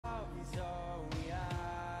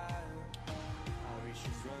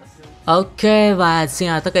Ok, và xin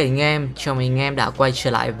chào tất cả anh em, chào mừng anh em đã quay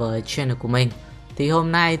trở lại với channel của mình. Thì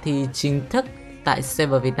hôm nay thì chính thức tại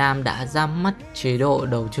server Việt Nam đã ra mắt chế độ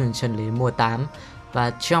đấu trường chân lý mùa 8. Và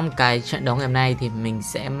trong cái trận đấu ngày hôm nay thì mình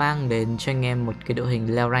sẽ mang đến cho anh em một cái đội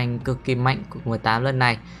hình leo rank cực kỳ mạnh của mùa 8 lần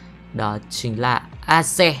này. Đó chính là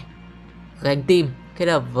Ashe gánh team kết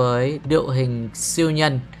hợp với đội hình siêu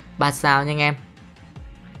nhân 3 sao nha anh em.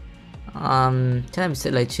 Chắc là mình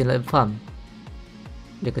sẽ lấy chiến lợi phẩm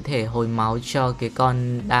để có thể hồi máu cho cái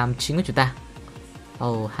con đam chính của chúng ta.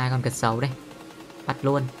 Hai con cá sấu đây, bắt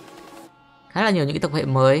luôn. Khá là nhiều những cái tộc hệ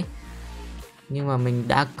mới, nhưng mà mình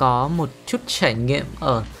đã có một chút trải nghiệm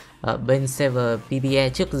ở bên server PBE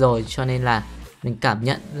trước rồi, cho nên là mình cảm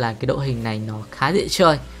nhận là cái đội hình này nó khá dễ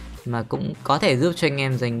chơi, mà cũng có thể giúp cho anh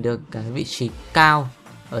em giành được cái vị trí cao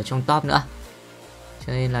ở trong top nữa.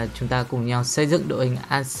 Cho nên là chúng ta cùng nhau xây dựng đội hình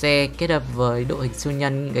Ashe kết hợp với đội hình siêu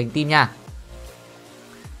nhân gánh team nha.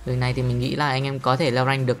 Đội này thì mình nghĩ là anh em có thể leo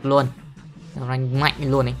rank được luôn, leo rank mạnh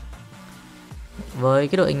luôn ấy. Với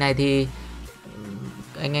cái đội hình này thì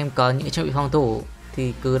anh em có những trang bị phòng thủ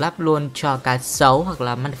thì cứ lắp luôn cho cá sấu hoặc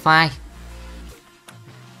là Malphite.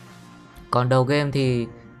 Còn đầu game thì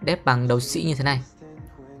đép bằng đấu sĩ như thế này.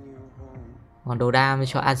 Còn đầu đam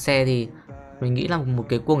cho Ashe thì mình nghĩ là một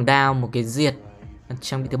cái cuồng đao, một cái diệt.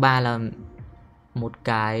 Trang bị thứ ba là một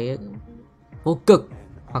cái vô cực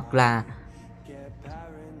hoặc là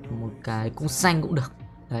một cái cung xanh cũng được.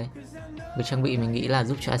 Đấy, cái trang bị mình nghĩ là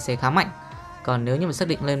giúp cho Ashe khá mạnh. Còn nếu như mà xác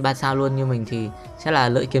định lên 3 sao luôn như mình thì sẽ là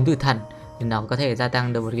lợi kiếm tử thần, thì nó có thể gia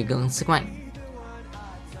tăng được một cái ngưỡng sức mạnh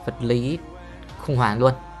vật lý khủng hoảng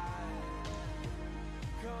luôn.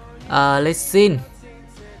 Xin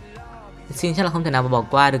chắc là không thể nào mà bỏ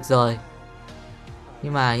qua được rồi.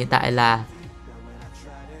 Nhưng mà hiện tại là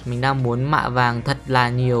mình đang muốn mạ vàng thật là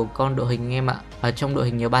nhiều con đội hình anh em ạ. Ở trong đội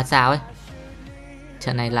hình nhiều 3 sao ấy,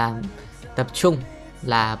 trận này là tập trung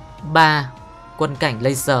là 3 quân cảnh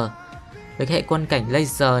laser. Với cái hệ quân cảnh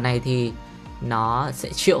laser này thì nó sẽ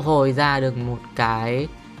triệu hồi ra được một cái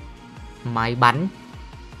máy bắn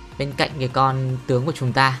bên cạnh cái con tướng của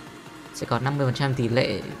chúng ta, sẽ có 50% tỷ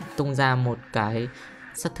lệ tung ra một cái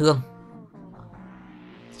sát thương.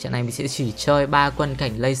 Trận này mình sẽ chỉ chơi 3 quân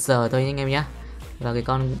cảnh laser thôi anh em nhé. Và cái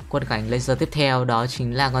con quân cảnh laser tiếp theo đó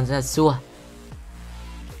chính là con da xua.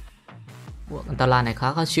 Con tàu la này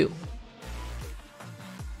khá khó chịu.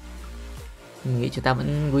 Mình nghĩ chúng ta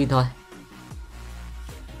vẫn win thôi.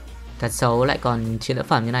 Cá sấu lại còn chiến lợi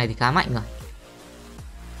phẩm như này thì khá mạnh rồi.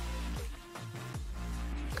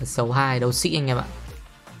 Cá sấu 2 đấu sĩ anh em ạ,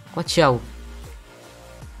 quá trâu.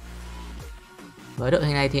 Với đội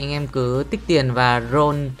hình này thì anh em cứ tích tiền và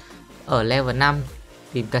roll ở level 5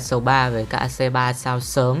 tìm cá sấu 3 với cả Ashe 3 sao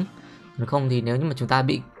sớm. Còn không thì nếu như mà chúng ta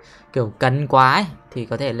bị kiểu cấn quá ấy, thì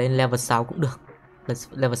có thể lên level 6 cũng được.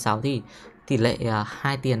 Level 6 thì tỷ lệ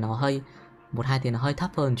 2 tiền nó hơi 1-2 tiền nó hơi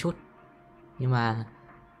thấp hơn chút. Nhưng mà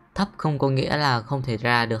thấp không có nghĩa là không thể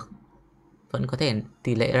ra được, vẫn có thể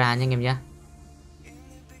tỷ lệ ra nha anh em nhé.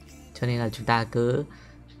 Cho nên là chúng ta cứ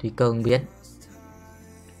tùy cơ ứng biến.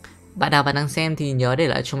 Bạn nào bạn đang xem thì nhớ để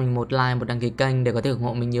lại cho mình một like, một đăng ký kênh để có thể ủng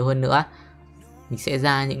hộ mình nhiều hơn nữa. Mình sẽ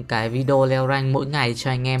ra những cái video leo rank mỗi ngày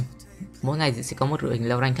cho anh em. Mỗi ngày sẽ có một đội hình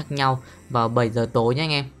leo rank khác nhau vào 7 giờ tối nhé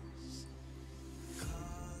anh em.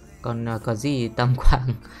 Còn có gì tầm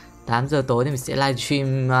khoảng 8 giờ tối thì mình sẽ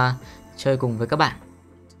livestream chơi cùng với các bạn.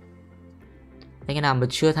 Anh em nào mà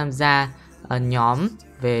chưa tham gia nhóm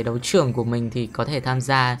về đấu trường của mình thì có thể tham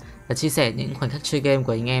gia và chia sẻ những khoảnh khắc chơi game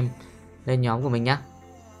của anh em lên nhóm của mình nhé.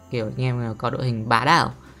 Kiểu anh em có đội hình bá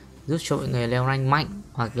đạo giúp cho mọi người leo rank mạnh,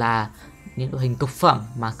 hoặc là những đội hình cực phẩm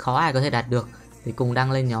mà khó ai có thể đạt được thì cùng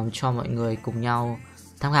đăng lên nhóm cho mọi người cùng nhau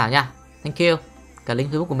tham khảo nha. Thank you. Cả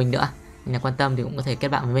link Facebook của mình nữa, nếu quan tâm thì cũng có thể kết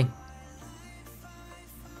bạn với mình.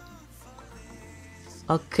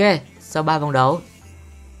 Ok, sau 3 vòng đấu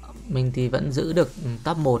mình thì vẫn giữ được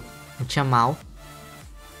top 1 100 máu.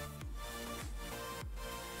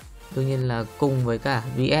 Đương nhiên là cùng với cả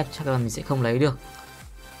VF chắc là mình sẽ không lấy được.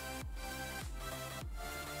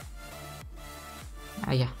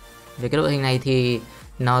 Về cái đội hình này thì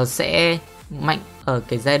nó sẽ mạnh ở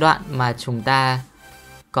cái giai đoạn mà chúng ta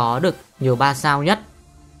có được nhiều 3 sao nhất.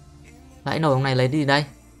 Vãi nồi ông này lấy đi đây.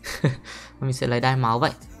 Mình sẽ lấy đai máu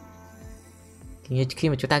vậy. Khi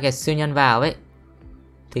mà chúng ta kẹt siêu nhân vào ấy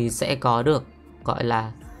thì sẽ có được gọi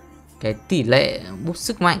là cái tỷ lệ boost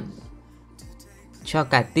sức mạnh cho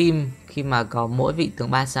cả team khi mà có mỗi vị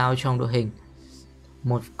tướng 3 sao trong đội hình.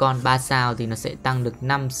 Một con 3 sao thì nó sẽ tăng được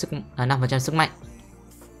 5% sức mạnh.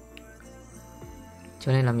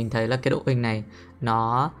 Cho nên là mình thấy là cái đội hình này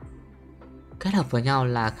nó kết hợp với nhau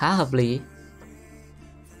là khá hợp lý.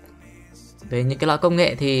 Về những cái loại công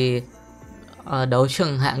nghệ thì đấu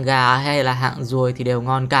trường hạng gà hay là hạng ruồi thì đều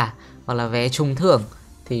ngon cả, hoặc là vé trúng thưởng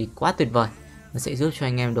thì quá tuyệt vời, nó sẽ giúp cho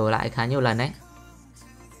anh em đổi lại khá nhiều lần đấy.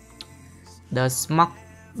 Đtcl,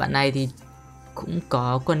 bạn này thì cũng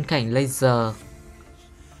có quân cảnh laser.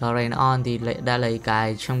 Rain on thì đã lấy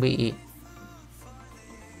cái trang bị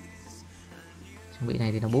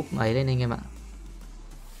này thì nó búp ấy lên anh em ạ,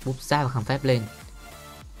 búp giáp và kháng phép lên.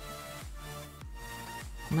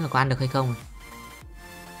 Không biết là có ăn được hay không.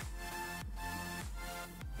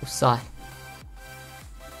 Rồi,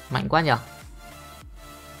 mạnh quá nhở.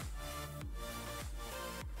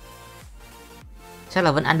 Chắc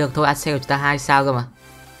là vẫn ăn được thôi, Ashe của chúng ta 2 sao cơ mà.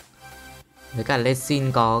 Với cả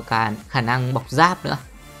Lesin có cả khả năng bọc giáp nữa.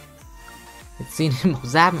 Lesin bọc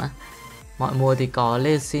giáp mà. Mọi mùa thì có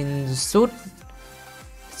Lesin sút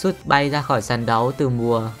bay ra khỏi sàn đấu từ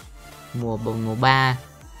mùa 3.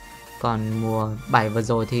 Còn mùa 7 vừa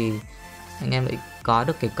rồi thì anh em lại có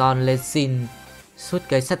được cái con Lesin sút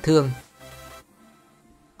gây sát thương.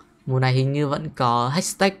 Mùa này hình như vẫn có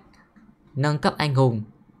hashtag nâng cấp anh hùng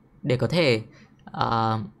để có thể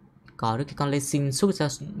có được cái con Lesin sút ra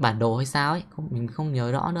bản đồ hay sao ấy, mình không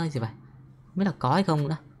nhớ rõ nữa gì vậy, không biết là có hay không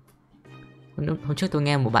nữa. Hôm trước tôi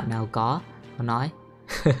nghe một bạn nào có nói.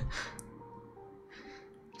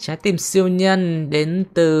 Trái tim siêu nhân đến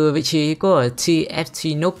từ vị trí của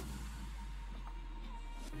TFT Noob.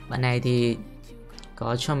 Bạn này thì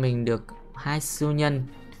có cho mình được 2 siêu nhân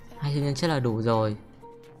chắc là đủ rồi.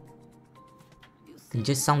 Mình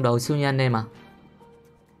chưa xong đấu siêu nhân đây mà.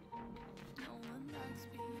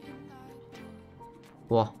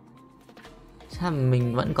 Wow, chắc là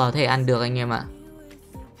mình vẫn có thể ăn được anh em ạ.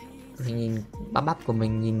 Mình nhìn bắp của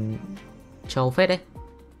mình nhìn trâu phết đấy.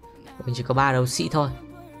 Mình chỉ có 3 đấu sĩ thôi,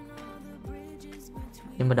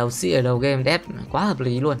 nhưng mà đấu sĩ ở đầu game đép quá hợp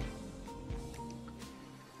lý luôn.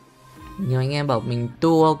 Nhiều anh em bảo mình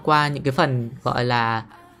tua qua những cái phần gọi là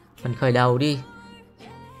phần khởi đầu đi,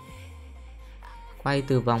 quay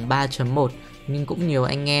từ vòng 3.1, nhưng cũng nhiều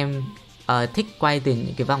anh em thích quay từ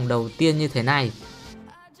những cái vòng đầu tiên như thế này.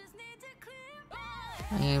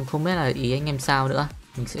 Anh em không biết là ý anh em sao nữa.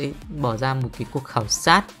 Mình sẽ bỏ ra một cái cuộc khảo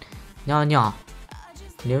sát nho nhỏ.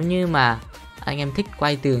 Nếu như mà anh em thích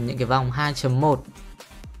quay từ những cái vòng 2.1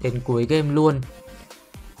 đến cuối game luôn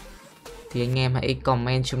thì anh em hãy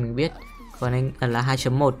comment cho mình biết. Còn anh là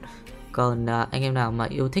 2.1. Còn anh em nào mà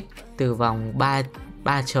yêu thích từ vòng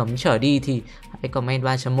 3 chấm trở đi thì hãy comment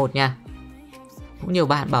 3.1 nha. Cũng nhiều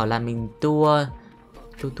bạn bảo là mình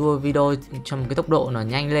tua video cho một cái tốc độ nó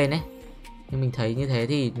nhanh lên ấy, nhưng mình thấy như thế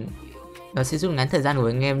thì nó sẽ rút ngắn thời gian của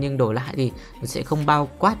anh em, nhưng đổi lại thì nó sẽ không bao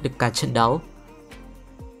quát được cả trận đấu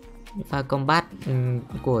và combat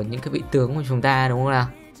của những cái vị tướng của chúng ta, đúng không nào.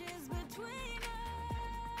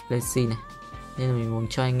 Legacy này, nên là mình muốn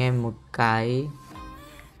cho anh em một cái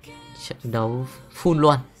trận đấu full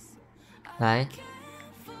luôn đấy.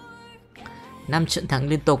 5 trận thắng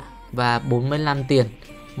liên tục và 45 tiền,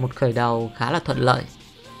 một khởi đầu khá là thuận lợi.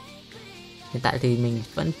 Hiện tại thì mình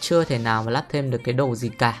vẫn chưa thể nào mà lắp thêm được cái đồ gì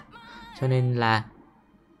cả, cho nên là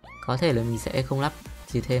có thể là mình sẽ không lắp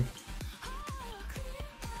gì thêm.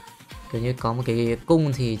 Kiểu như có một cái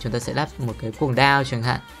cung thì chúng ta sẽ lắp một cái cuồng đao chẳng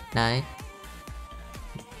hạn. Đấy,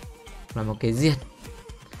 là một cái diệt.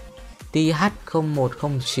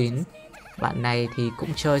 TH0109, bạn này thì cũng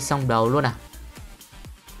chơi xong đấu luôn à.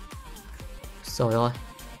 Rồi ôi,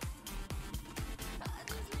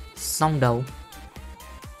 xong đấu.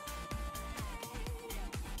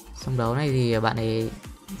 Xong đấu này thì bạn ấy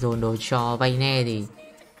dồn đồ cho vay ne thì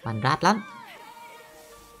bàn rát lắm.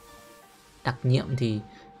 Đặc nhiệm thì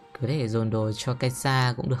có thể dồn đồ cho cái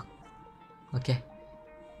xa cũng được. Ok,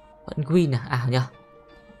 vẫn win à? À nhờ,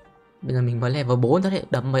 bây giờ mình mới level 4 thôi,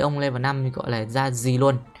 đấm mấy ông level 5 thì gọi là ra gì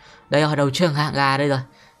luôn. Đây ở đầu trường hạng gà đây rồi.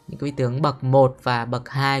 Những cái vị tướng bậc 1 và bậc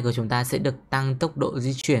 2 của chúng ta sẽ được tăng tốc độ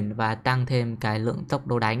di chuyển và tăng thêm cái lượng tốc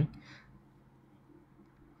độ đánh.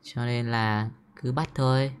 Cho nên là cứ bắt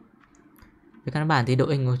thôi. Về căn bản thì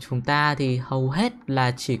đội hình của chúng ta thì hầu hết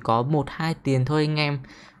là chỉ có 1-2 tiền thôi anh em.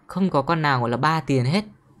 Không có con nào gọi là 3 tiền hết.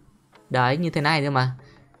 Đấy, như thế này thôi mà.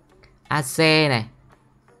 Ashe này,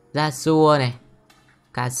 Yasuo này,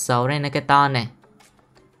 cá sấu này, Nakaton này.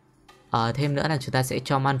 Thêm nữa là chúng ta sẽ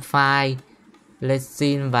cho Malphite,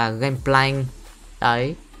 Lesin và Gameplank.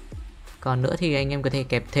 Đấy. Còn nữa thì anh em có thể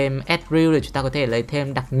kẹp thêm Ezreal để chúng ta có thể lấy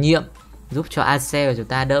thêm đặc nhiệm, giúp cho Ashe của chúng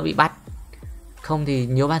ta đỡ bị bắt. Không thì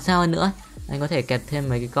nhiều 3 sao hơn nữa, anh có thể kẹp thêm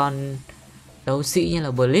mấy cái con đấu sĩ như là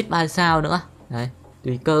Blitz 3 sao nữa. Đấy,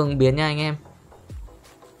 tùy cơ ứng biến nha anh em.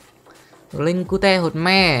 Linh Cute hột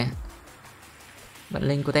me. Bạn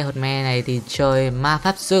Linh Cute hột me này thì chơi ma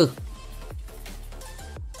pháp sư.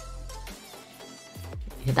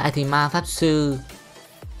 Hiện tại thì ma pháp sư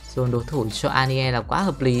dồn đối thủ cho Anie là quá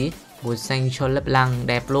hợp lý. Mùa xanh cho lớp lăng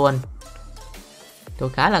đẹp luôn. Tôi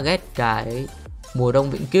khá là ghét cái mùa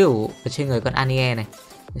đông vĩnh cửu ở trên người con Anie này.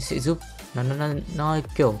 Nó sẽ giúp nó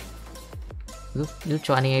kiểu giúp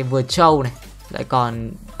cho Anie vừa trâu này, lại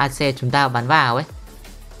còn Ashe chúng ta bắn vào ấy,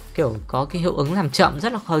 kiểu có cái hiệu ứng làm chậm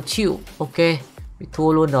rất là khó chịu. Ok, bị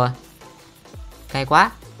thua luôn rồi, cay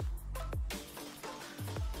quá.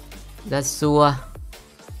 Ra xua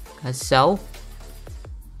cá sấu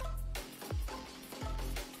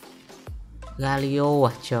Galio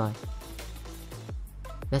à, trời.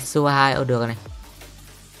 Ra xua 2 ở được này.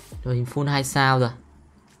 Rồi hình full 2 sao rồi.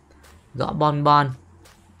 Gõ bon bon.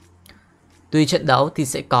 Tùy trận đấu thì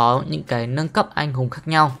sẽ có những cái nâng cấp anh hùng khác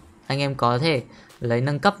nhau. Anh em có thể lấy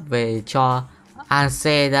nâng cấp về cho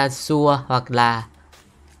Ashe, ra xua hoặc là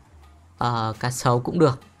cá sấu cũng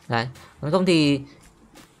được. Đấy. Còn không thì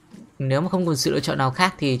nếu mà không còn sự lựa chọn nào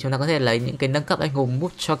khác thì chúng ta có thể lấy những cái nâng cấp anh hùng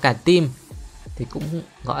boost cho cả team, thì cũng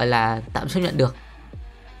gọi là tạm chấp nhận được.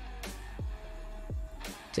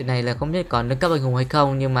 Chuyện này là không biết còn nâng cấp anh hùng hay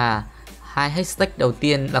không, nhưng mà 2 hashtag đầu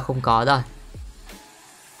tiên là không có rồi.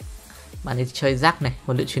 Bạn ấy chơi rắc này,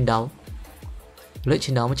 huấn luyện chiến đấu. Huấn luyện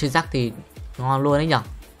chiến đấu mà chơi rắc thì ngon luôn đấy nhở.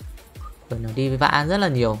 Rồi nó đi với vã rất là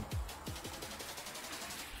nhiều.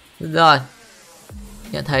 Rồi,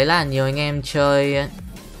 nhận thấy là nhiều anh em chơi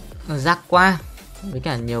rắc quá, với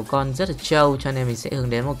cả nhiều con rất là trâu, cho nên mình sẽ hướng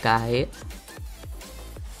đến một cái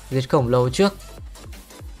diệt khổng lồ trước.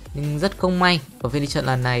 Nhưng rất không may, ở phiên đi trận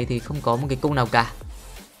lần này thì không có một cái cung nào cả.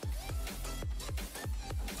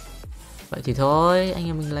 Vậy thì thôi, anh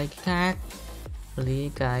em mình lấy cái khác,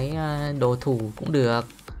 lấy cái đồ thủ cũng được.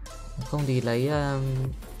 Không thì lấy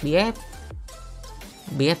BF.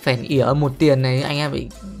 BF phèn ỉa 1 tiền này anh em bị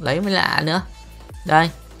lấy mới lạ nữa. Đây,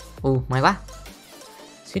 may quá,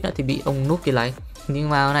 suýt nữa thì bị ông núp kia lấy. Nhưng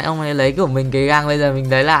mà hôm nay ông ấy lấy của mình cái gang, bây giờ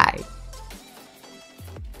mình lấy lại.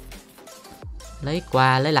 Lấy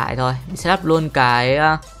qua lấy lại thôi. Mình sẽ lắp luôn cái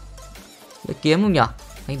kiếm không nhở.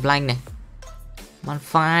 Anh blank này,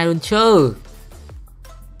 Manfire luôn chứ.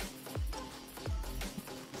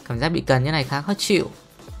 Cảm giác bị cần như này khá khó chịu.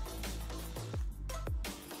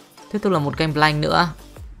 Tiếp tục là một canh blank nữa.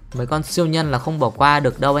 Mấy con siêu nhân là không bỏ qua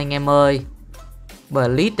được đâu anh em ơi.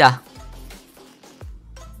 Blitz à?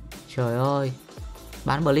 Trời ơi,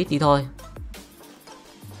 bán Blitz đi thôi.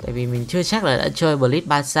 Tại vì mình chưa chắc là đã chơi Blitz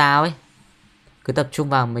 3 sao ấy. Cứ tập trung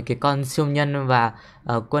vào mấy cái con siêu nhân và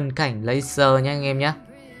quân cảnh laser nha anh em nhé.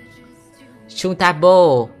 Trung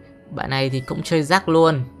Tabo, bạn này thì cũng chơi rắc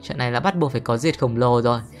luôn. Trận này là bắt buộc phải có diệt khổng lồ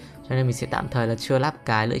rồi, cho nên mình sẽ tạm thời là chưa lắp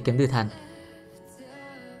cái lưỡi kiếm tử thần.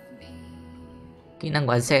 Kỹ năng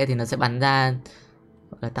của Ashe thì nó sẽ bắn ra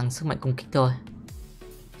gọi là tăng sức mạnh công kích thôi.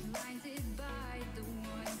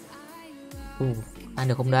 Ăn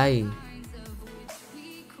được không đây?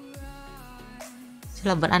 Chắc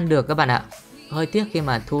là vẫn ăn được các bạn ạ. Hơi tiếc khi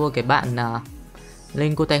mà thua cái bạn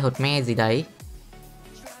Linh cô tay hột me gì đấy.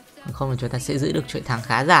 Không thì chúng ta sẽ giữ được chuỗi thắng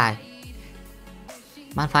khá dài.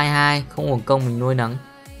 Manfire 2, không uổng công mình nuôi nấng.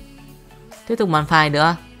 Tiếp tục Manfire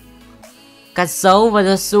nữa. Cá sấu và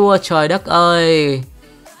ra xua, trời đất ơi.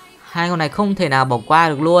 Hai con này không thể nào bỏ qua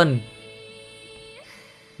được luôn.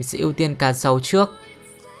 Mình sẽ ưu tiên cá sấu trước.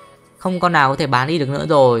 Không con nào có thể bán đi được nữa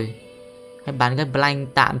rồi. Hãy bán cái blank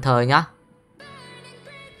tạm thời nhá.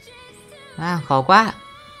 Khó quá.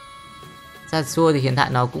 Ra xua thì hiện tại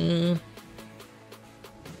nó cũng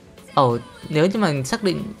nếu như mà xác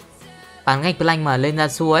định bán ngạch blank mà lên ra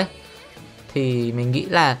xua ấy, thì mình nghĩ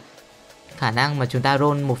là khả năng mà chúng ta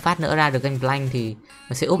roll một phát nữa ra được ganh blank thì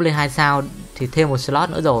nó sẽ úp lên 2 sao, thì thêm một slot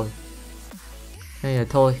nữa rồi. Nên là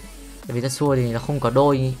thôi, tại vì ra xua thì nó không có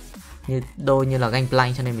đôi như là ganh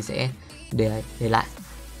blank, cho nên mình sẽ để lại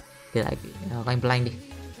ganh blank đi.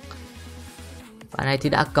 Bạn này thì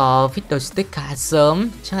đã có fiddlestick khá sớm,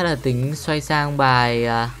 chắc là tính xoay sang bài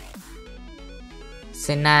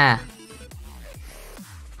Senna.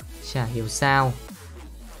 Chả hiểu sao.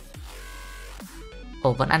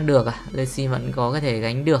 Vẫn ăn được à? Lacey vẫn có thể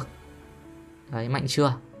gánh được. Đấy, mạnh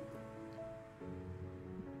chưa?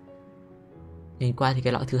 Nhìn qua thì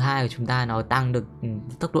cái lõi thứ hai của chúng ta nó tăng được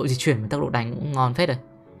tốc độ di chuyển và tốc độ đánh cũng ngon phết rồi.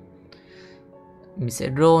 Mình sẽ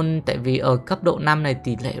roll, tại vì ở cấp độ 5 này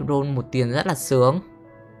tỷ lệ roll 1 tiền rất là sướng.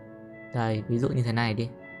 Đây, ví dụ như thế này đi.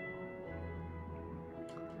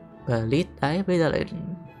 Blitz, đấy, bây giờ lại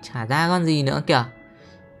trả ra con gì nữa kìa.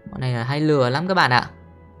 Bọn này là hay lừa lắm các bạn ạ.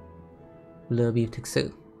 Lừa bịp thực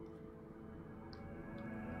sự.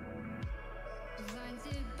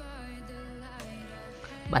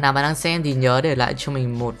 Bạn nào bạn đang xem thì nhớ để lại cho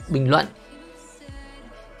mình một bình luận.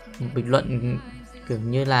 Một bình luận Kiểu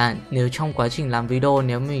như là nếu trong quá trình làm video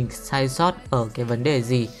nếu mình sai sót ở cái vấn đề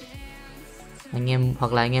gì anh em,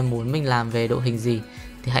 hoặc là anh em muốn mình làm về đội hình gì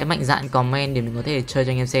thì hãy mạnh dạn comment để mình có thể chơi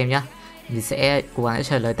cho anh em xem nhá. Mình sẽ cố gắng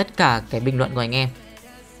trả lời tất cả cái bình luận của anh em.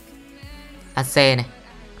 Ashe này,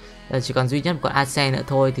 chỉ còn duy nhất một con Ashe nữa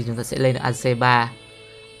thôi thì chúng ta sẽ lên được Ashe 3.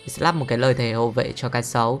 Mình sẽ lắp một cái lời thề hộ vệ cho cái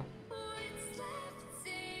xấu.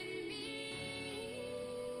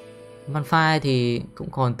 Malphite thì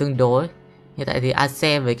cũng còn tương đối. Hiện tại thì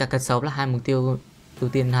Ashe với cả cái xấu là hai mục tiêu ưu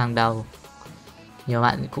tiên hàng đầu. Nhiều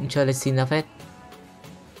bạn cũng chơi lên xin ra phết.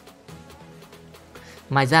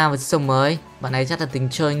 Ngoài ra với sông mới, bạn ấy chắc là tính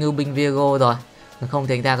chơi ngưu binh Virgo rồi. Nếu không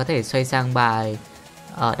thì anh ta có thể xoay sang bài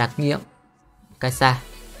đặc nhiệm Kaisa.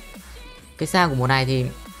 Kaisa của mùa này thì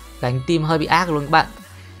đánh team hơi bị ác luôn các bạn.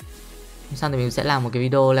 Hôm sau thì mình sẽ làm một cái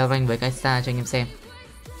video leo rank với Kaisa cho anh em xem.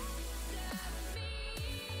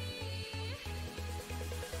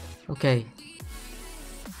 Ok.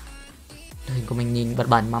 Đội hình của mình nhìn bẩn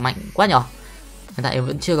bẩn mà mạnh quá nhỏ. Hiện tại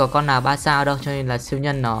vẫn chưa có con nào 3 sao đâu, cho nên là siêu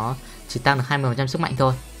nhân nó chỉ tăng được 20% sức mạnh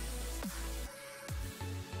thôi.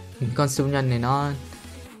 Con siêu nhân này nó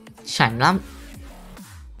chảnh lắm.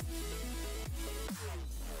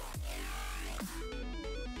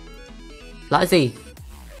 Lõi gì?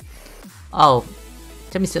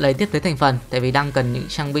 Chắc mình sẽ lấy tiếp tới thành phần, tại vì đang cần những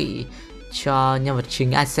trang bị cho nhân vật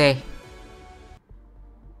chính Ashe.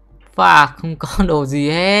 Và không có đồ gì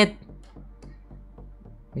hết.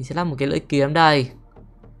 Mình sẽ làm một cái lưỡi kiếm đây.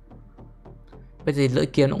 Bây giờ lưỡi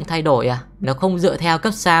kiếm nó cũng thay đổi à? Nó không dựa theo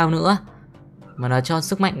cấp sao nữa, mà nó cho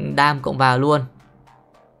sức mạnh đam cộng vào luôn.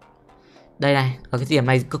 Đây này, ở cái điểm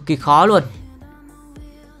này cực kỳ khó luôn.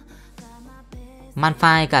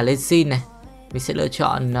 Malphite cả Lesin này. Mình sẽ lựa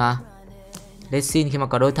chọn Lesin khi mà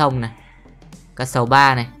có đôi thông này. Cả sầu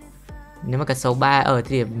 3 này. Nếu mà cả sầu 3 ở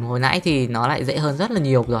thời điểm hồi nãy thì nó lại dễ hơn rất là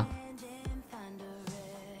nhiều rồi.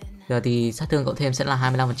 Giờ thì sát thương cộng thêm sẽ là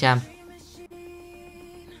 25%.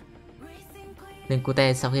 Nên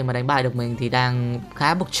Cute sau khi mà đánh bại được mình thì đang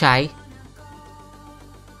khá bốc cháy.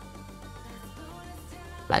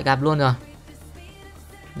 Lại gặp luôn rồi.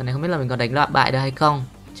 Lần này không biết là mình còn đánh loạn bại được hay không.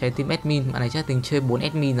 Trái tim admin, bạn này chắc tính chơi 4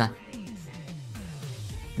 admin rồi.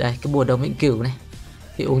 Đây, cái bùa đồng vĩnh cửu này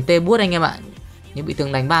thì uống tê bút anh em ạ. Nhưng bị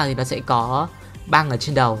tướng đánh vào thì nó sẽ có băng ở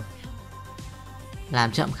trên đầu,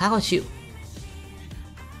 làm chậm khá khó chịu.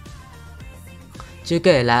 Chưa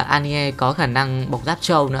kể là Anie có khả năng bọc giáp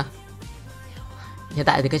trâu nữa. Hiện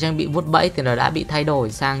tại thì cái trang bị vuốt bẫy thì nó đã bị thay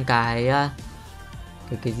đổi sang cái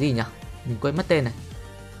gì nhỉ? Mình quên mất tên này.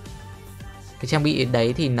 Cái trang bị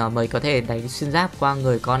đấy thì nó mới có thể đánh xuyên giáp qua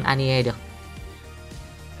người con Anie được.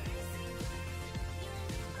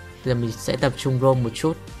 Giờ mình sẽ tập trung roam một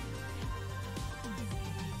chút.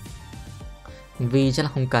 Vì chắc là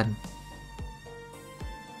không cần.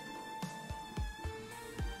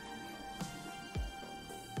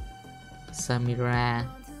 Samira,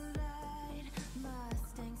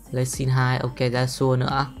 lấy xin 2, ok ra xua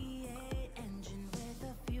nữa.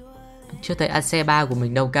 Chưa thấy Ashe 3 của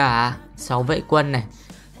mình đâu cả. 6 vệ quân này.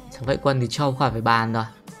 6 vệ quân thì cho khỏi phải bàn rồi.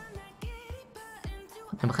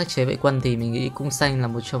 Nếu mà khắc chế vệ quân thì mình nghĩ cung xanh là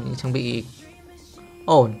một trong những trang bị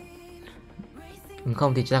ổn. Đúng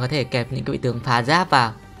không thì chúng ta có thể kẹp những cái vị tướng phá giáp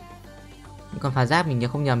vào. Những con phá giáp mình nhớ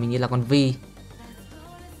không nhầm, mình nghĩ là con Vi.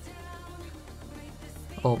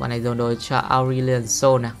 Bạn này dồn đồ cho Aurelian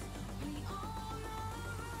Soul nè.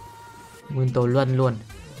 Nguyên tố luân luôn.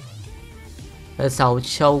 6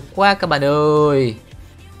 trâu quá các bạn ơi.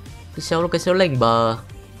 Cái trâu là cái trâu lệnh bờ.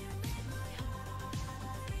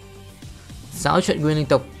 6 chuyện nguyên liên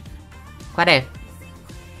tục. Quá đẹp.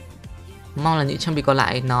 Mong là những trang bị còn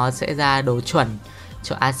lại nó sẽ ra đồ chuẩn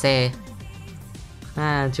cho Ashe.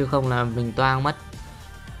 Chứ không là mình toang mất.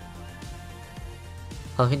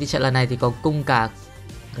 Ở phiên đi trận lần này thì có cung cả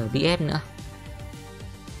BF nữa.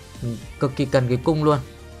 Mình cực kỳ cần cái cung luôn.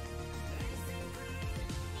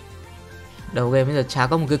 Đầu game bây giờ chả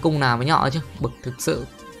có một cái cung nào mới nhọ chứ. Bực thực sự.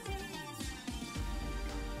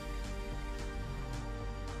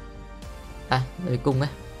 Đây, lấy cung ấy.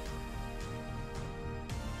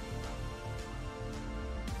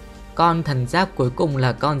 Con thần giáp cuối cùng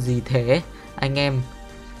là con gì thế? Anh em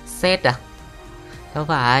xét à? Đâu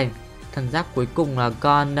phải. Thần giáp cuối cùng là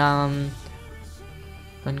con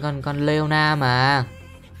Leona mà.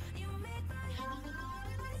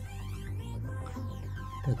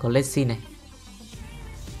 Rồi có Lexi này.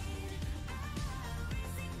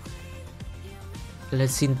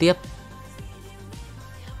 Lexi tiếp.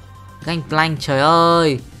 Gangplank trời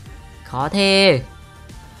ơi. Khó thế.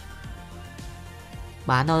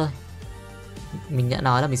 Bán thôi. Mình đã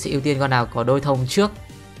nói là mình sẽ ưu tiên con nào có đôi thông trước.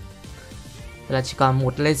 là chỉ còn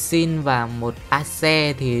một Lesin và một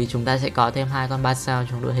Ashe thì chúng ta sẽ có thêm 2 con 3 sao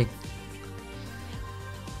trong đội hình.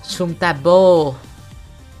 Trung Tabo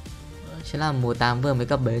chính là mùa 8 vừa mới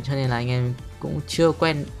cập bến cho nên là anh em cũng chưa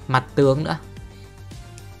quen mặt tướng nữa.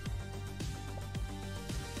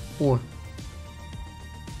 Ui,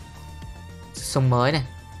 sông mới này.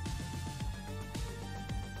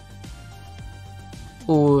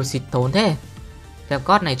 Ui, xịt tốn thế. Cái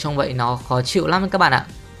cốt này trông vậy nó khó chịu lắm các bạn ạ.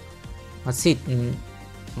 Nó xịt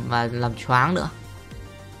và làm choáng nữa.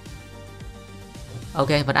 Ok,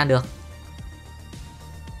 vẫn ăn được.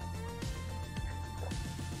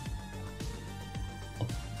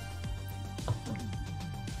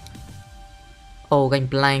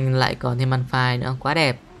 Gangplank lại còn thêm Manfire nữa, quá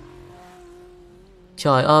đẹp.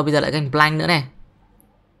 Trời ơi, bây giờ lại Gangplank nữa này.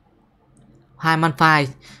 2 Manfire.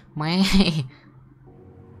 Mẹ.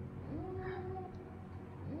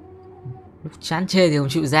 Lúc chán chê thì không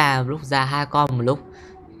chịu ra, lúc ra 2 con một lúc.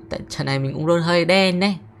 Tại trận này mình cũng roll hơi đen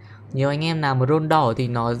đấy. Nhiều anh em nào mà roll đỏ thì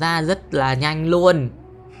nó ra rất là nhanh luôn.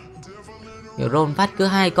 Nhiều roll phát cứ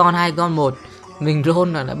 2 con một. Mình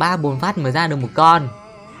roll là 3-4 phát mới ra được một con.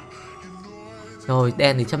 Rồi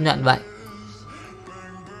đen thì chấp nhận vậy.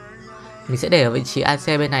 Mình sẽ để ở vị trí AC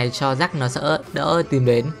bên này cho rắc nó sẽ đỡ tìm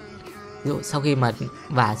đến. Ví dụ sau khi mà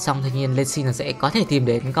vả xong tự nhiên lên xin nó sẽ có thể tìm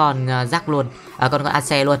đến con rắc luôn. Con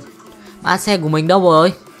AC luôn. Mà AC của mình đâu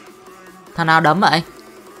rồi? Thằng nào đấm vậy?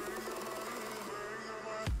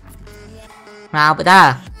 Nào vậy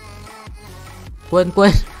ta? Quên.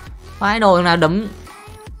 Phải đồ thằng nào đấm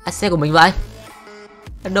AC của mình vậy?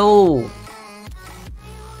 Đâu?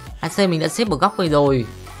 AC mình đã xếp ở góc này rồi.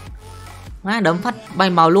 Má đấm phát bay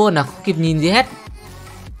màu luôn à, không kịp nhìn gì hết.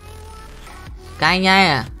 Cay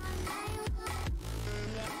nha.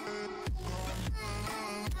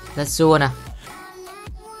 Ra xua nè.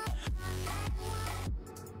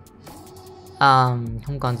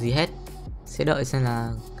 Không còn gì hết. Sẽ đợi xem là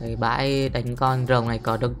cái bãi đánh con rồng này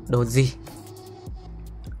có được đồ gì.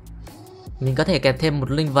 Mình có thể kèm thêm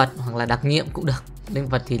một linh vật hoặc là đặc nhiệm cũng được. Linh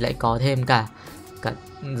vật thì lại có thêm cả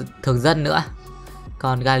thường dân nữa.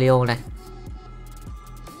 Con Galio này.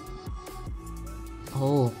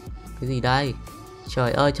 Cái gì đây?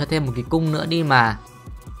 Trời ơi, cho thêm một cái cung nữa đi mà.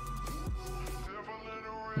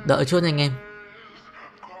 Đợi chút nha anh em.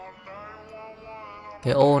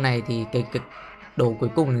 Cái ô này thì cái đồ cuối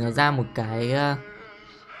cùng thì nó ra một cái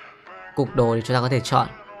cục đồ để chúng ta có thể chọn.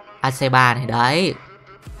 AC3 này đấy.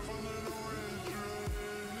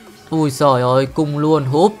 Ui giời ơi, cung luôn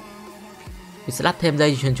húp. Mình sẽ lắp thêm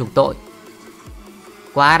dây chuyền trục tội.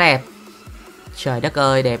 Quá đẹp. Trời đất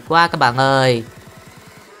ơi, đẹp quá các bạn ơi.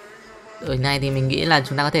 Ở này thì mình nghĩ là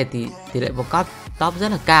chúng ta có thể tỷ lệ vào top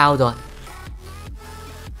rất là cao rồi.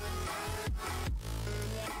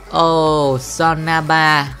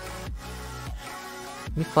 Sonaba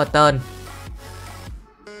Midforton.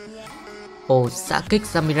 Xạ kích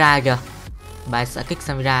Samurai kìa. Bài xạ kích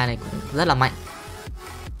Samurai này cũng rất là mạnh.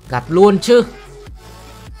 Gặp luôn chứ.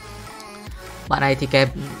 Bạn này thì kèm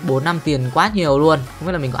 4-5 tiền quá nhiều luôn. Không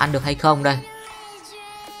biết là mình có ăn được hay không đây.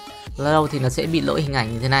 Lâu thì nó sẽ bị lỗi hình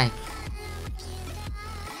ảnh như thế này.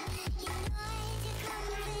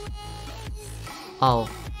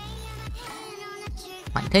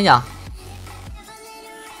 Mạnh thế nhở.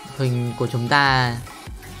 Hình của chúng ta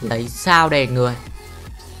lấy sao đè người.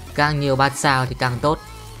 Càng nhiều 3 sao thì càng tốt.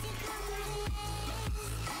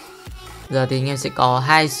 Giờ thì anh em sẽ có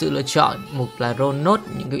 2 sự lựa chọn. Một là roll nốt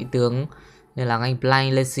những vị tướng như là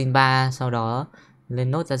Gangplank lên xin 3, sau đó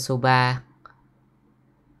lên nốt ra số 3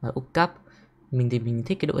 và úp cấp. Mình thì mình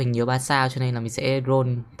thích cái đội hình nhiều 3 sao cho nên là mình sẽ roll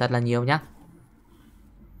thật là nhiều nhá.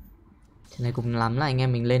 Cái này cũng lắm là anh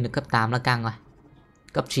em mình lên được cấp 8 là căng rồi.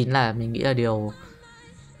 Cấp 9 là mình nghĩ là điều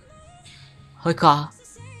hơi khó.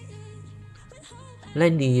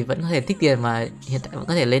 Lên thì vẫn có thể tích tiền mà hiện tại vẫn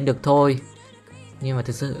có thể lên được thôi. Nhưng mà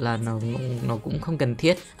thực sự là nó cũng không cần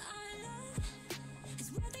thiết.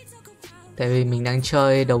 Tại vì mình đang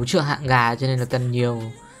chơi đấu trường hạng gà cho nên là cần nhiều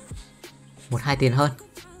 1-2 tiền hơn.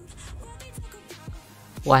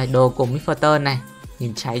 Uầy, đồ của Midforton này.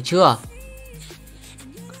 Nhìn cháy chưa?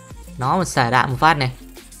 Nó mà xả đạn một phát này.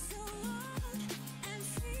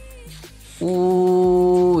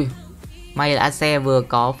 Ui. May là Ashe vừa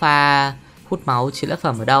có pha hút máu chiến lợi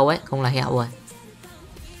phẩm ở đâu ấy. Không là hẹo rồi.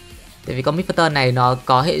 Tại vì con Midforton này nó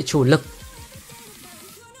có hệ chủ lực.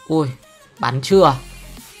 Ui. Bắn chưa?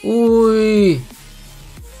 Ui.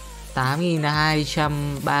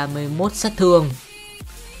 8.231 sát thương.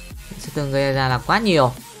 Sát thương gây ra là quá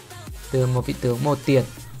nhiều. Từ một vị tướng 1 tiền.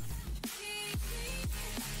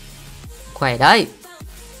 Khỏe đấy.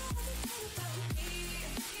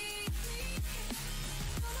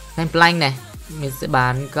 Gangplank này. Mình sẽ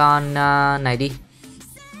bán con này đi.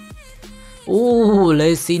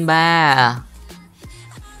 Lê xin ba.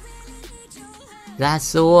 Ra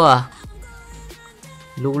xua.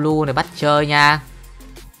 Lulu này bắt chơi nha.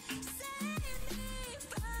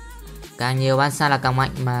 Càng nhiều ban xa là càng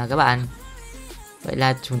mạnh mà các bạn. Vậy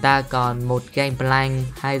là chúng ta còn một game plan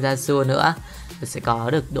hay ra xua nữa sẽ có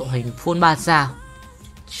được đội hình full 3 sao.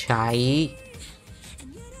 Cháy.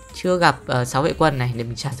 Chưa gặp 6 vệ quân này để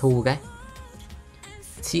mình trả thù cái.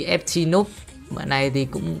 TFT noob. Bữa này thì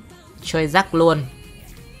cũng chơi rắc luôn.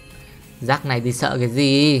 Rắc này thì sợ cái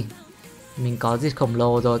gì. Mình có diệt khổng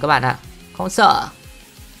lồ rồi các bạn ạ. Không sợ.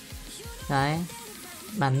 Đấy.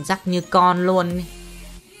 Bắn rắc như con luôn.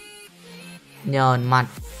 Nhờn mặt.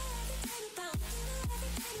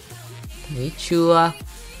 Thấy chưa.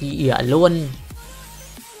 Ỉa luôn.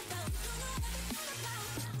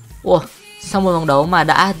 Sau một vòng đấu mà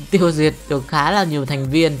đã tiêu diệt được khá là nhiều thành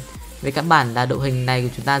viên. Về các bản là đội hình này của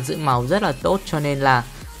chúng ta giữ máu rất là tốt, cho nên là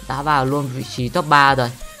đã vào luôn vị trí top 3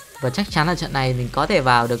 rồi. Và chắc chắn là trận này mình có thể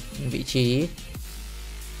vào được vị trí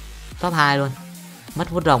top 2 luôn. Mất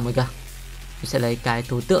vuốt rồng rồi kìa. Mình sẽ lấy cái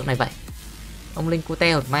thú tượng này vậy. Ông Linh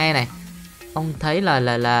Cute hột me này. Ông thấy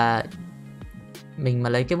là mình mà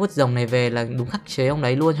lấy cái vuốt rồng này về là đúng khắc chế ông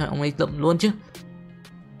đấy luôn, cho ông ấy lụm luôn chứ.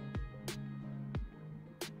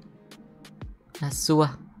 Xua.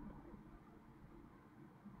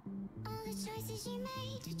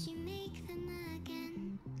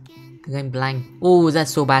 Game blank. Ra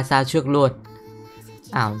số 3 sao trước luôn.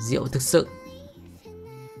 Ảo diệu thực sự.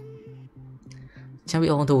 Trang bị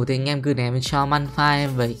phòng thủ thì anh em cứ ném cho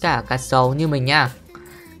Manfai với cả cá sấu như mình nha.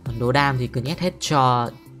 Còn đồ đam thì cứ nhét hết cho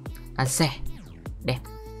Ashe. Đẹp.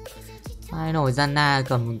 Ai nổi Zanna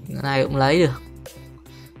cầm cái này cũng lấy được.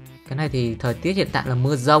 Cái này thì thời tiết hiện tại là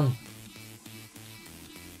mưa rông.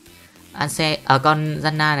 Ashe ở con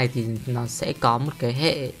Zanna này thì nó sẽ có một cái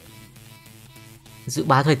hệ dự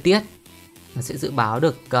báo thời tiết. Nó sẽ dự báo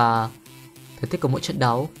được thời tiết của mỗi trận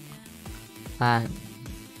đấu. Và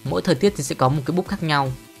mỗi thời tiết thì sẽ có một cái book khác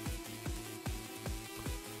nhau.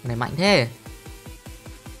 Này mạnh thế.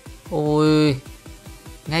 Ôi,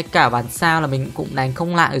 ngay cả bán sao là mình cũng đánh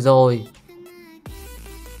không lại rồi.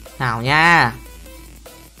 Nào nha.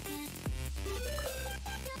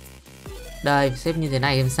 Đây, xếp như thế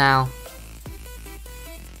này xem sao.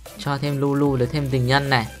 Cho thêm Lulu để thêm tình nhân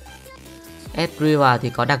này. Ashe vào thì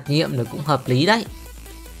có đặc nhiệm rồi cũng hợp lý đấy.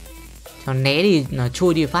 Cho né đi, nó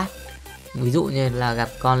chui đi phát. Ví dụ như là gặp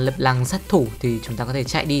con lập lăng sát thủ thì chúng ta có thể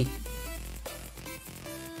chạy đi.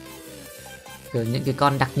 Kiểu những cái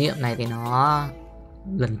con đặc nhiệm này thì nó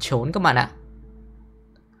lẩn trốn các bạn ạ.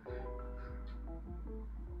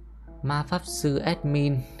 Ma pháp sư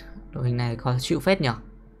admin. Đội hình này khó chịu phết nhở.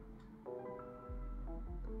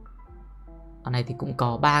 Con này thì cũng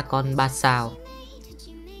có 3 con 3 sao.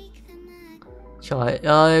 Trời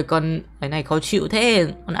ơi, con cái này khó chịu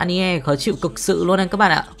thế. Con anime khó chịu cực sự luôn anh các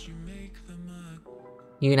bạn ạ.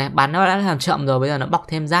 Như này bắn nó đã làm chậm rồi, bây giờ nó bọc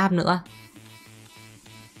thêm giáp nữa.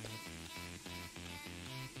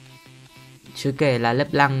 Chứ kể là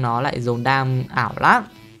lếp lăng nó lại dồn đam ảo lắm.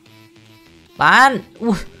 Bắn.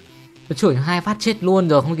 Nó chửi 2 phát chết luôn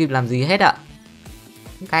rồi, không kịp làm gì hết ạ.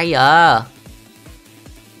 Cay à.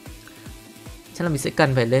 Chắc là mình sẽ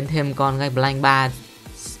cần phải lên thêm con gai blank 3.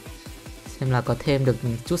 Xem là có thêm được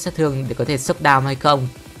chút sát thương để có thể sốc down hay không.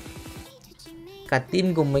 Cả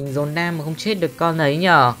team của mình dồn đam mà không chết được con ấy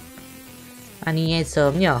nhở. Anime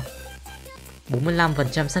sớm nhở.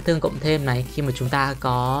 45% sát thương cộng thêm này khi mà chúng ta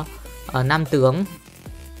có 5 tướng.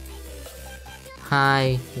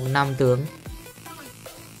 2, 5 tướng.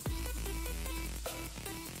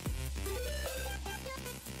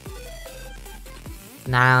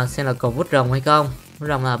 Nào xem là có vút rồng hay không. Vút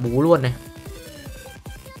rồng là bú luôn này.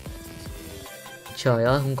 Trời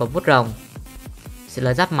ơi không có vút rồng. Sẽ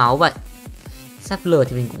là giáp máu vậy. Giáp lửa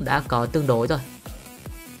thì mình cũng đã có tương đối rồi.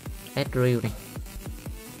 Ashe này.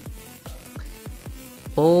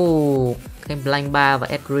 Game blank 3 và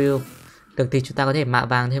Ashe. Được thì chúng ta có thể mạ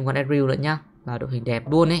vàng thêm con Ashe nữa nhá. Là đội hình đẹp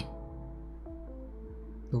luôn ấy.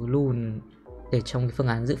 Đồ luôn để trong cái phương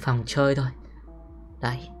án dự phòng chơi thôi.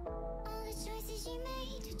 Đây.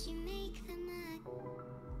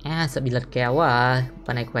 Sợ bị lật kéo à.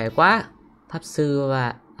 Bạn này khỏe quá. Pháp sư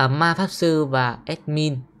và ma pháp sư và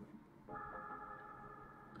admin.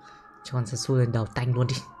 Cho con Sasu lên đầu tanh luôn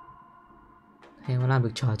đi. Hay có làm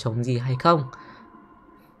được trò trống gì hay không.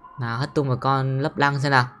 Nào hất tung vào con lấp lăng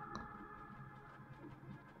xem nào.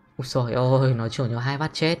 Ui trời ơi, nó chổi cho 2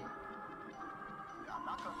 phát chết.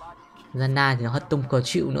 Zanna thì nó hất tung có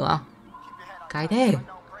chịu nữa. Cái thế.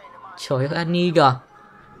 Trời ơi Annie kìa.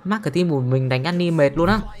 Mắc cái team của mình đánh Annie mệt luôn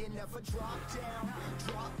á.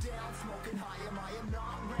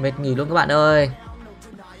 Mệt nghỉ luôn các bạn ơi.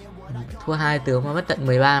 Thua 2 tướng mà mất tận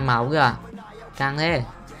 13 máu kìa. Căng thế.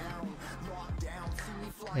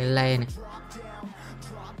 Cái lê này.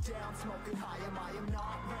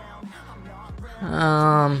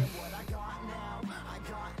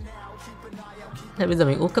 Thế bây giờ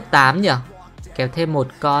mình úp cấp 8 nhỉ. Kéo thêm một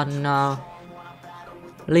con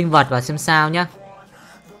linh vật vào xem sao nhá.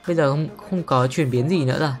 Bây giờ không có chuyển biến gì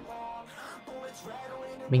nữa rồi.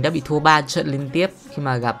 Mình đã bị thua 3 trận liên tiếp khi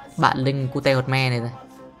mà gặp bạn Linh cute hột me này rồi.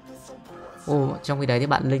 Trong khi đấy thì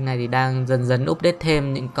bạn Linh này thì đang dần dần update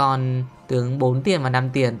thêm những con tướng 4 tiền và 5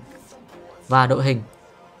 tiền và đội hình.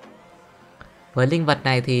 Với linh vật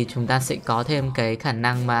này thì chúng ta sẽ có thêm cái khả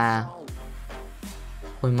năng mà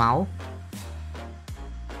hồi máu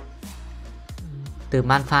từ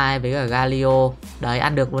Manfai với cả Galio. Đấy,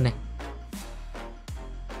 ăn được luôn này.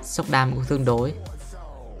 Sốc đam cũng tương đối.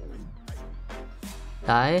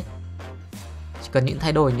 Đấy, chỉ cần những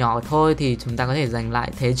thay đổi nhỏ thôi thì chúng ta có thể giành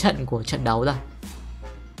lại thế trận của trận đấu rồi.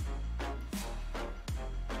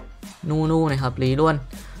 Nunu này hợp lý luôn.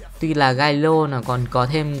 Tuy là Galio là còn có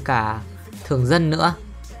thêm cả thường dân nữa,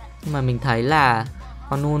 nhưng mà mình thấy là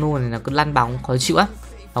con Nunu này là cứ lăn bóng khó chịu á.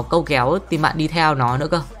 Nó câu kéo team bạn đi theo nó nữa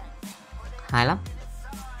cơ. Hay lắm.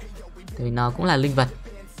 Tại vì nó cũng là linh vật.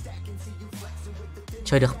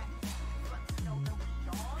 Chơi được.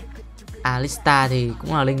 Alista thì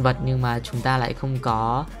cũng là linh vật nhưng mà chúng ta lại không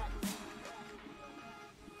có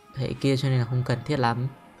hệ kia cho nên là không cần thiết lắm.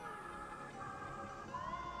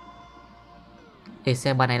 Để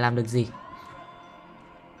xem bạn này làm được gì.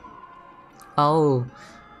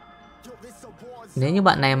 Nếu như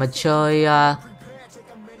bạn này mà chơi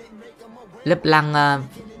LeBlanc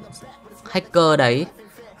hacker đấy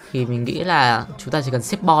thì mình nghĩ là chúng ta chỉ cần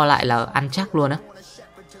xếp bo lại là ăn chắc luôn á.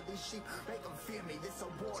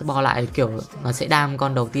 Xếp bo lại kiểu nó sẽ đam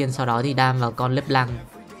con đầu tiên, sau đó thì đam vào con LeBlanc.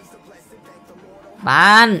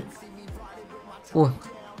 Bạn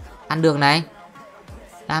ăn được này.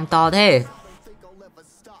 Đam to thế.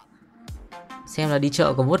 Xem là đi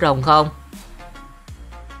chợ có vuốt rồng không.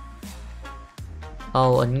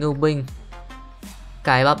 Ấn ngưu binh.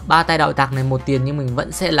 Cái ba tay đạo tặc này 1 tiền nhưng mình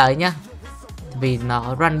vẫn sẽ lấy nhá. Vì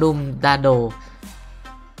nó random ra đồ.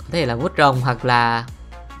 Có thể là vuốt rồng hoặc là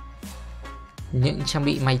những trang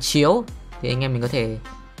bị máy chiếu thì anh em mình có thể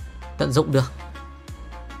tận dụng được.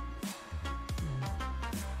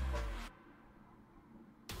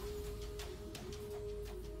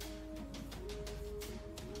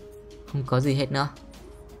 Không có gì hết nữa.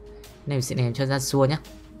 Này mình sẽ ném cho ra xua nhé.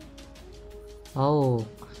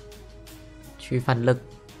 Truy phản lực.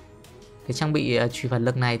 Cái trang bị truy phản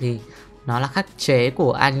lực này thì nó là khắc chế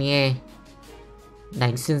của Anie.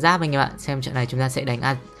 Đánh xuyên giáp anh em ạ. Xem trận này chúng ta sẽ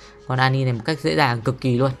đánh con Annie này một cách dễ dàng cực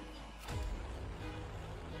kỳ luôn.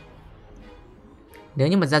 Nếu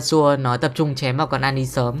như mà Yasuo nó tập trung chém vào con Annie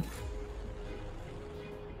sớm.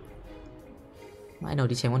 Mãi đầu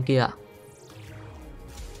đi chém con kia ạ.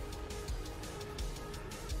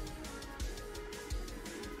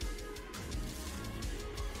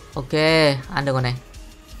 Ok, ăn được con này.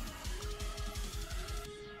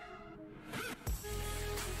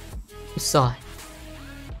 Rồi.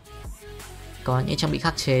 Có những trang bị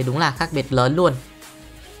khắc chế đúng là khác biệt lớn luôn.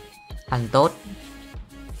 Ăn tốt.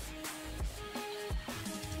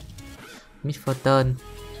 Midfortune,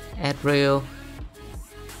 April.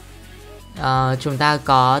 Chúng ta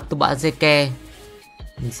có tụ bạ Đtcl.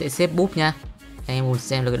 Mình sẽ xếp búp nhá. Anh em muốn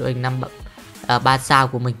xem được cái đội hình 3 sao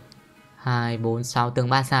của mình. 2, 4, 6 tướng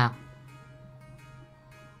 3 sao.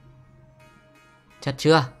 Chắc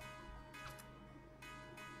chưa?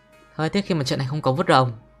 Hơi tiếc khi mà trận này không có vút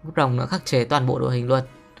rồng. Vút rồng nữa khắc chế toàn bộ đội hình luôn.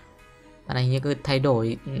 Bạn này như cứ thay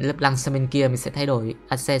đổi LeBlanc sang bên kia, mình sẽ thay đổi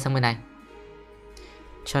Ashe sang bên này.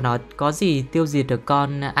 Cho nó có gì tiêu diệt được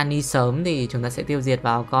con Annie sớm thì chúng ta sẽ tiêu diệt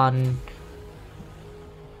vào con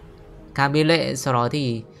Camille, sau đó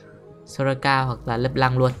thì Soraka hoặc là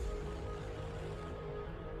LeBlanc luôn.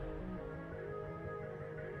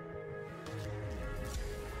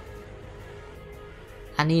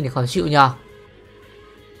 Annie này khó chịu nhờ.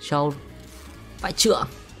 Châu vãi trượng.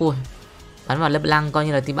 Ui, bắn vào LeBlanc coi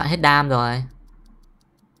như là team bạn hết đam rồi.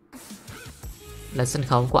 Là sân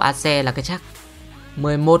khấu của Ashe là cái chắc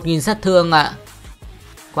 11.000 sát thương ạ.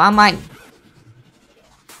 Quá mạnh.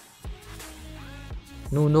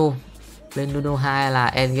 Nunu. Lên Nunu 2 là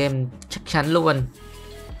endgame chắc chắn luôn.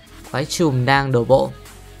 Quái trùm đang đổ bộ.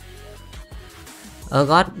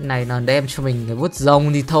 God này nó đem cho mình cái vút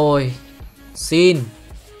rồng thì thôi. Xin.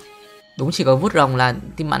 Đúng chỉ có vút rồng là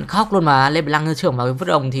team bạn khóc luôn mà. LeBlanc trưởng vào cái vút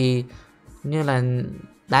rồng thì như là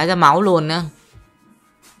đái ra máu luôn nữa.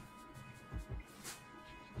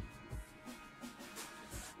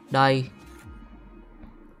 Đây.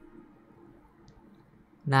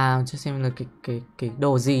 Nào cho xem là cái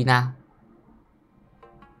đồ gì nào.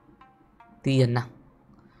 Tiền nào.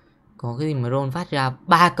 Có cái gì mà roll phát ra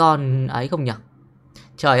 3 con ấy không nhỉ?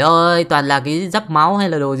 Trời ơi, toàn là cái giáp máu hay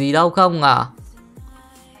là đồ gì đâu không à?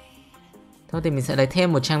 Thôi thì mình sẽ lấy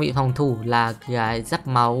thêm một trang bị phòng thủ là cái giáp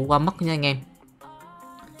máu qua móc nha anh em.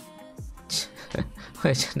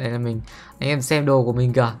 Ôi, này là mình, anh em xem đồ của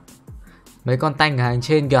mình kìa. Mấy con tanh ở hàng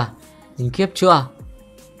trên kìa. Nhìn khiếp chưa?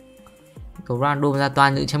 Cầu random ra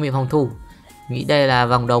toàn những trang bị phòng thủ. Nghĩ đây là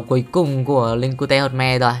vòng đấu cuối cùng của Linh Cute Hột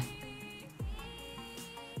Me rồi.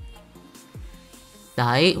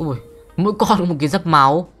 Đấy, ui, mỗi con một cái giáp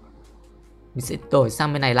máu. Mình sẽ đổi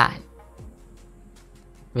sang bên này lại.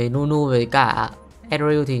 Về Nunu với cả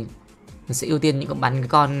Ariel thì mình sẽ ưu tiên những con bắn cái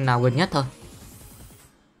con nào gần nhất thôi.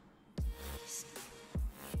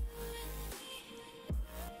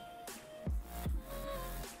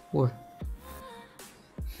 Ui,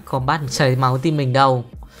 không bắt chảy máu tim mình đâu,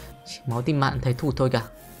 chỉ máu tim bạn thấy thủ thôi cả.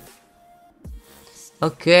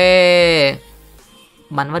 Ok,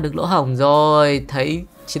 bắn vào được lỗ hổng rồi, thấy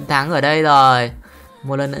chiến thắng ở đây rồi.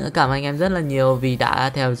 Một lần nữa cảm ơn anh em rất là nhiều vì đã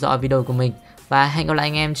theo dõi video của mình. Và hẹn gặp lại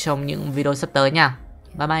anh em trong những video sắp tới nha.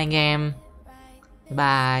 Bye bye anh em.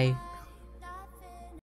 Bye.